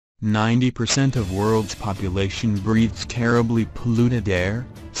90% of world's population breathes terribly polluted air,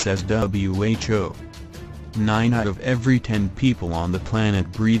 says WHO. 9 out of every 10 people on the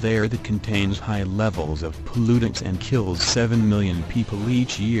planet breathe air that contains high levels of pollutants and kills 7 million people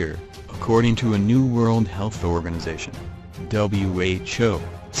each year, according to a new World Health Organization (WHO)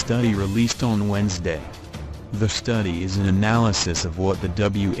 study released on Wednesday. The study is an analysis of what the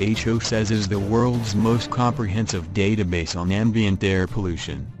WHO says is the world's most comprehensive database on ambient air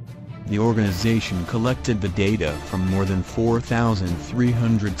pollution. The organization collected the data from more than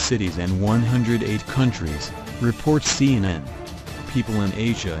 4,300 cities and 108 countries, reports CNN. People in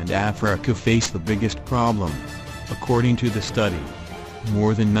Asia and Africa face the biggest problem. According to the study,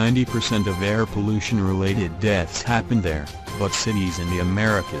 more than 90% of air pollution-related deaths happen there, but cities in the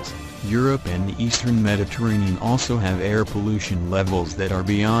Americas, Europe and the Eastern Mediterranean also have air pollution levels that are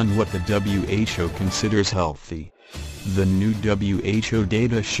beyond what the WHO considers healthy. The new WHO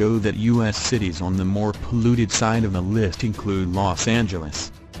data show that U.S. cities on the more polluted side of the list include Los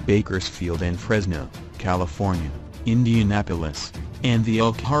Angeles, Bakersfield and Fresno, California, Indianapolis, and the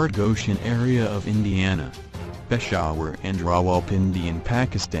Elk-Hart-Goshen area of Indiana. Peshawar and Rawalpindi in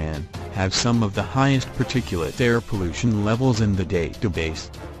Pakistan have some of the highest particulate air pollution levels in the database.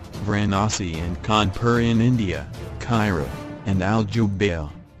 Varanasi and Kanpur in India, Cairo, and Al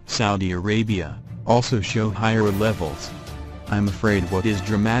Jubail, Saudi Arabia, also show higher levels. I'm afraid what is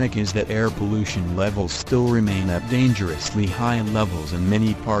dramatic is that air pollution levels still remain at dangerously high levels in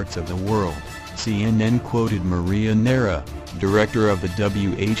many parts of the world, CNN quoted Maria Nera, director of the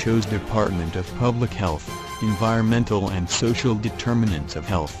WHO's Department of Public Health, Environmental and Social Determinants of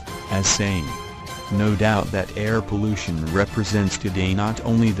Health, as saying, "No doubt that air pollution represents today not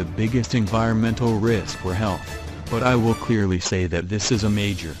only the biggest environmental risk for health, but I will clearly say that this is a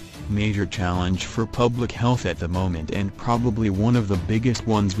major challenge for public health at the moment and probably one of the biggest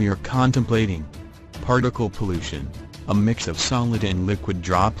ones we are contemplating." Particle pollution, a mix of solid and liquid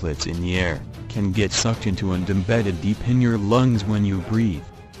droplets in the air, can get sucked into and embedded deep in your lungs when you breathe.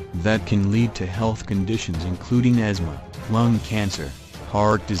 That can lead to health conditions including asthma, lung cancer,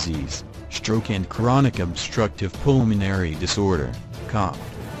 heart disease, stroke and chronic obstructive pulmonary disorder, cough.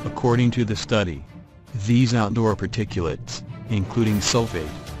 According to the study, these outdoor particulates, including sulfate,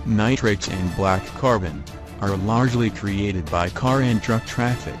 nitrates and black carbon, are largely created by car and truck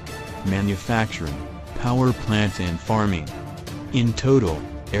traffic, manufacturing, power plants and farming. In total,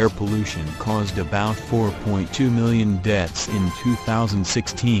 air pollution caused about 4.2 million deaths in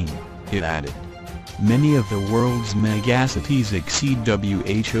 2016, it added. Many of the world's megacities exceed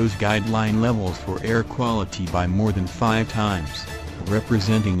WHO's guideline levels for air quality by more than 5 times,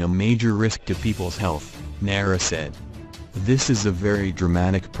 representing a major risk to people's health, Nara said. This is a very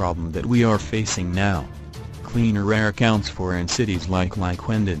dramatic problem that we are facing now. Cleaner air counts for in cities like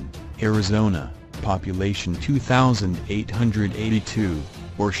Liquendon, Arizona, population 2,882,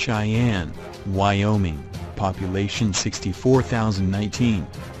 or Cheyenne, Wyoming, population 64,019.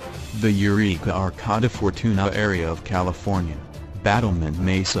 The Eureka Arcata Fortuna area of California, Battlement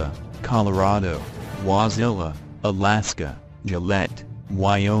Mesa, Colorado, Wasilla, Alaska, Gillette,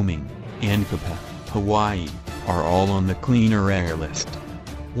 Wyoming, and Kapa, Hawaii, are all on the cleaner air list.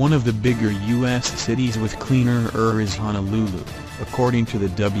 One of the bigger U.S. cities with cleaner air is Honolulu, according to the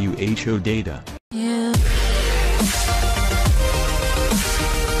WHO data.